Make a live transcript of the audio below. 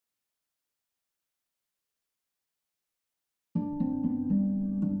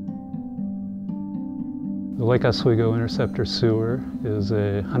The Lake Oswego Interceptor sewer is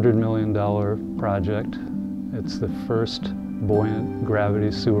a $100 million project. It's the first buoyant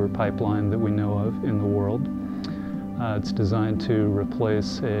gravity sewer pipeline that we know of in the world. It's designed to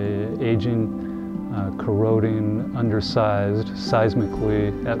replace an aging, corroding, undersized,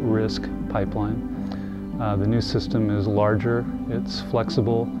 seismically at-risk pipeline. The new system is larger, it's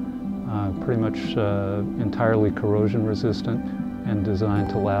flexible, pretty much entirely corrosion resistant, and designed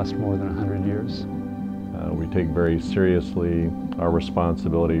to last more than 100 years. We take very seriously our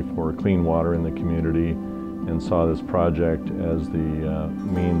responsibility for clean water in the community and saw this project as the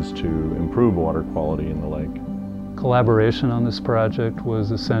means to improve water quality in the lake. Collaboration on this project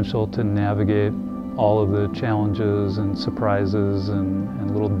was essential to navigate all of the challenges and surprises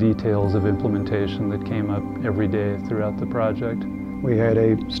and little details of implementation that came up every day throughout the project. We had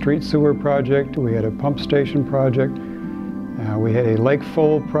a street sewer project, we had a pump station project, we had a lake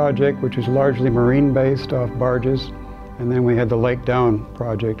full project, which is largely marine-based off barges, and then we had the lake down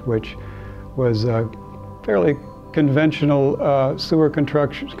project, which was fairly conventional sewer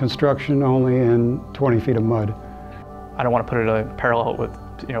construction only in 20 feet of mud. I don't want to put it in a parallel with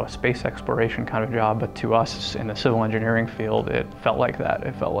a space exploration kind of job, but to us in the civil engineering field, it felt like that.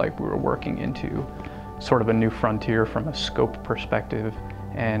 It felt like we were working into sort of a new frontier from a scope perspective,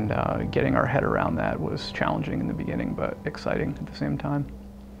 and getting our head around that was challenging in the beginning, but exciting at the same time.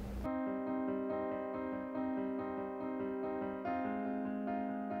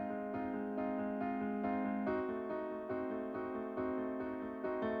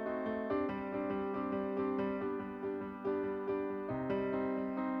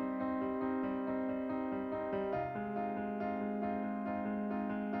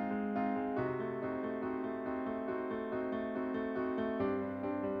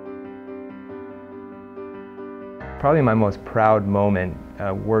 Probably my most proud moment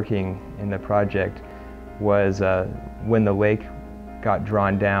working in the project was when the lake got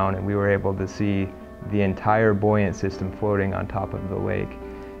drawn down and we were able to see the entire buoyant system floating on top of the lake.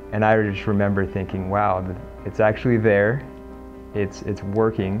 And I just remember thinking, wow, it's actually there, it's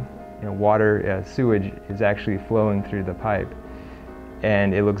working, water, sewage is actually flowing through the pipe,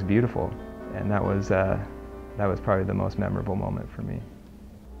 and it looks beautiful. And that was probably the most memorable moment for me.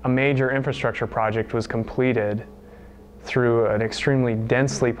 A major infrastructure project was completed through an extremely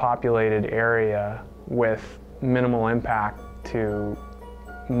densely populated area with minimal impact to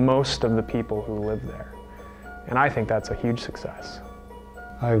most of the people who live there. And I think that's a huge success.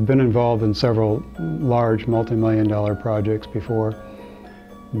 I've been involved in several large multi-million-dollar projects before,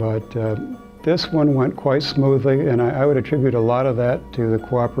 but this one went quite smoothly, and I would attribute a lot of that to the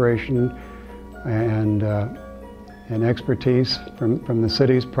cooperation and expertise from the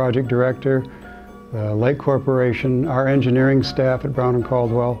city's project director, the Lake Corporation, our engineering staff at Brown and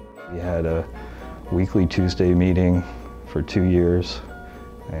Caldwell. We had a weekly Tuesday meeting for 2 years,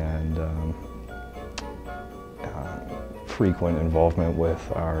 and frequent involvement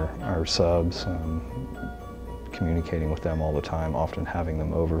with our subs, communicating with them all the time, often having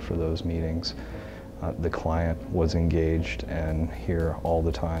them over for those meetings. The client was engaged and here all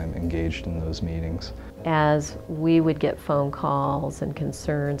the time, engaged in those meetings. As we would get phone calls and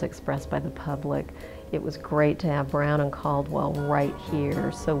concerns expressed by the public, it was great to have Brown and Caldwell right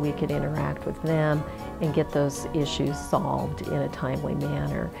here so we could interact with them and get those issues solved in a timely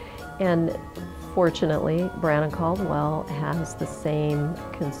manner. And fortunately, Brown and Caldwell has the same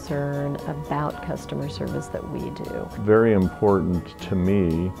concern about customer service that we do. Very important to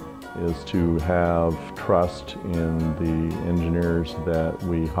me is to have trust in the engineers that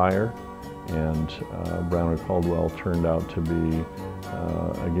we hire, and Brown and Caldwell turned out to be,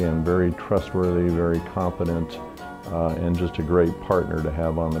 again, very trustworthy, very competent, and just a great partner to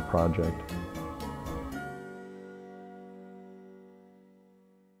have on the project.